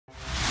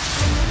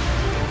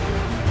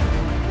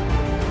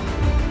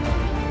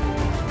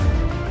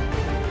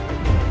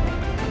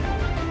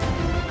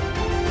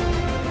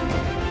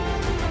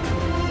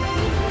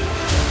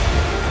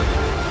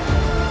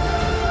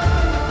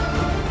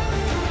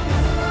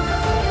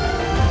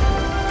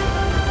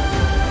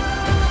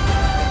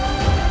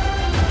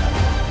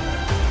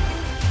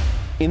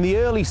In the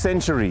early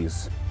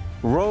centuries,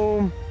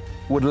 Rome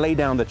would lay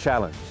down the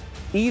challenge.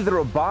 Either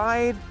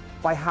abide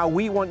by how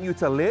we want you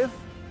to live,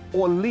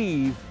 or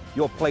leave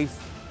your place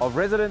of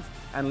residence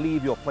and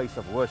leave your place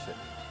of worship.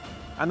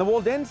 And the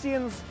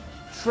Waldensians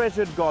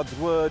treasured God's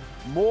word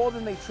more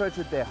than they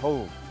treasured their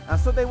home. And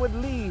so they would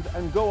leave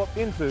and go up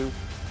into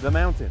the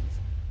mountains.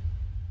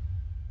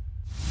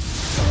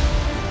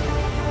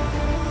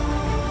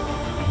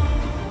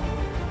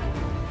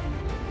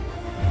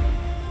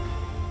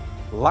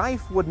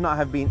 Life would not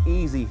have been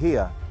easy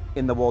here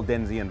in the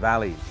Waldensian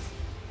valleys.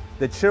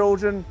 The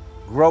children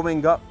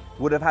growing up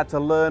would have had to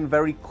learn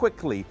very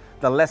quickly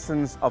the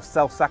lessons of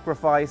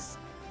self-sacrifice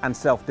and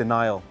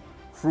self-denial,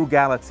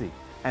 frugality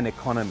and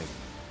economy.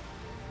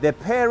 Their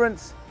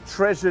parents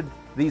treasured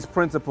these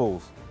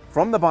principles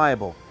from the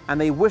Bible,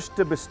 and they wished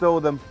to bestow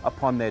them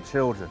upon their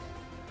children.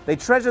 They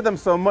treasured them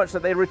so much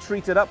that they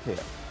retreated up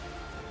here.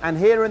 And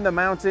here in the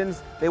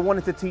mountains, they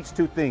wanted to teach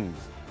two things.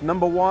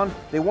 Number one,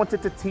 they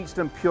wanted to teach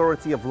them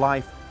purity of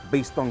life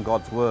based on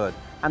God's word.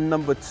 And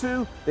number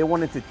two, they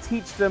wanted to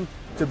teach them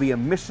to be a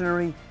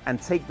missionary and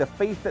take the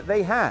faith that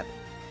they had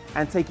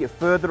and take it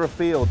further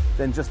afield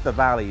than just the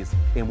valleys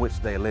in which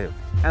they lived.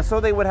 And so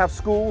they would have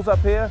schools up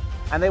here,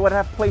 and they would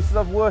have places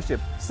of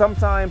worship,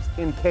 sometimes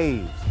in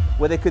caves,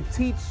 where they could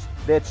teach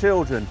their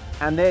children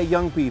and their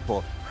young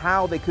people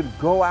how they could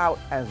go out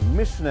as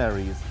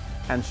missionaries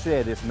and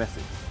share this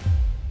message.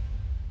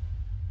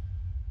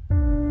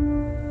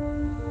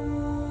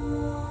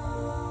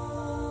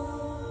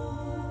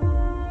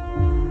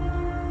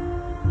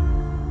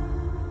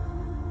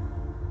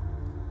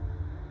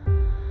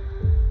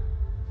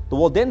 The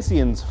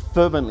Waldensians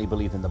fervently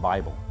believed in the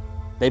Bible.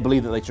 They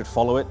believed that they should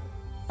follow it,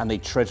 and they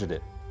treasured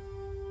it.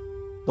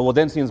 The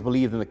Waldensians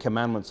believed in the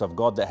commandments of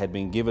God that had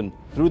been given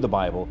through the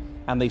Bible,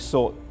 and they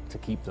sought to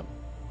keep them.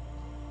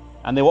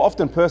 And they were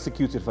often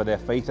persecuted for their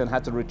faith and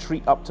had to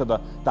retreat up to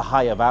the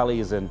higher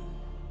valleys.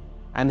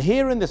 And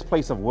here in this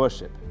place of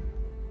worship,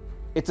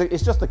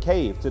 it's just a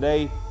cave.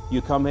 Today,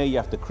 you come here, you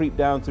have to creep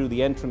down through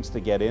the entrance to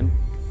get in.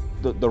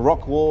 The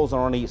rock walls are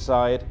on each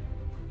side.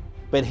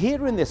 But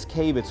here in this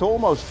cave, it's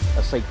almost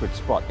a sacred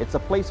spot. It's a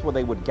place where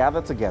they would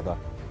gather together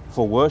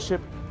for worship,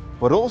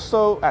 but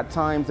also at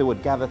times they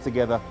would gather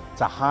together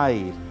to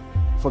hide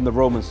from the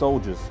Roman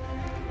soldiers.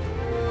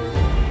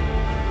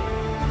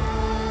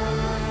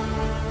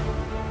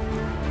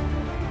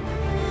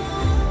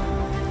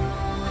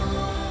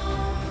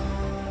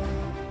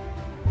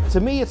 To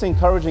me, it's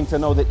encouraging to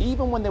know that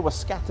even when they were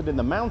scattered in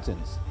the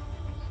mountains,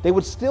 they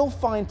would still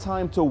find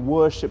time to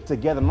worship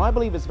together. And I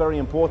believe it's very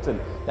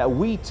important that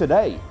we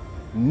today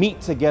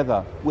meet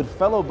together with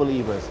fellow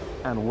believers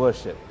and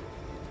worship.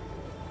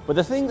 But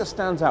the thing that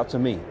stands out to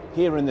me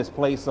here in this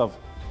place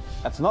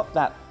that's not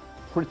that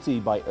pretty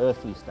by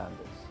earthly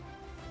standards.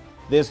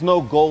 There's no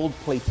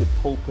gold-plated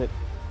pulpit.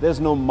 There's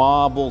no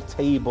marble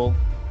table.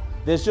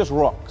 There's just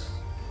rocks.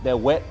 They're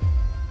wet.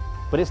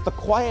 But it's the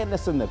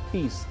quietness and the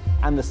peace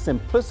and the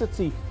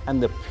simplicity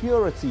and the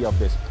purity of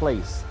this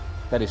place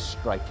that is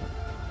striking.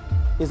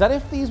 Is that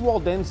if these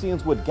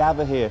Waldensians would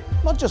gather here,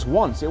 not just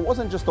once, it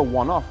wasn't just a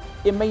one-off,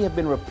 it may have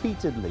been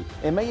repeatedly,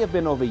 it may have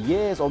been over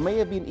years, or may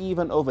have been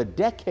even over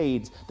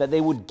decades, that they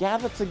would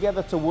gather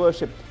together to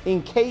worship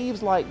in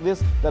caves like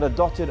this that are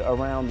dotted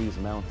around these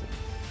mountains.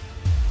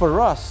 For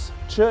us,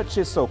 church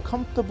is so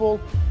comfortable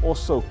or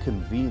so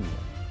convenient.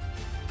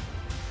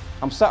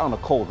 I'm sat on a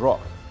cold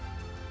rock,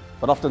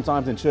 but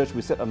oftentimes in church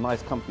we sit on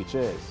nice comfy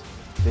chairs.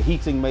 The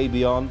heating may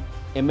be on.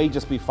 It may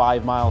just be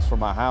 5 miles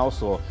from our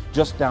house or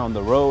just down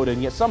the road, and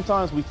yet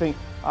sometimes we think,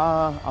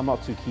 I'm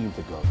not too keen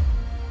to go.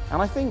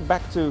 And I think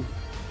back to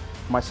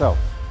myself,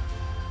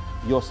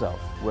 yourself,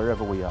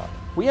 wherever we are.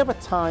 We have a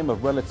time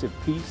of relative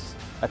peace,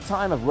 a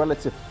time of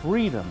relative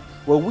freedom,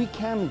 where we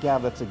can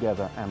gather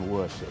together and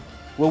worship,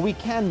 where we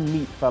can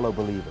meet fellow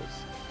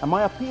believers. And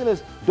my appeal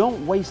is,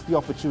 don't waste the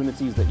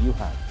opportunities that you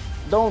have.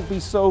 Don't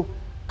be so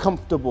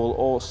comfortable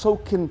or so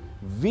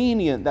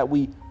convenient that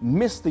we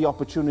miss the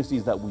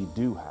opportunities that we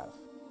do have.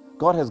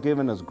 God has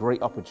given us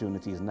great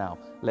opportunities now.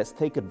 Let's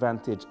take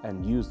advantage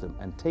and use them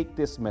and take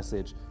this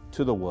message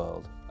to the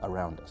world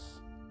around us.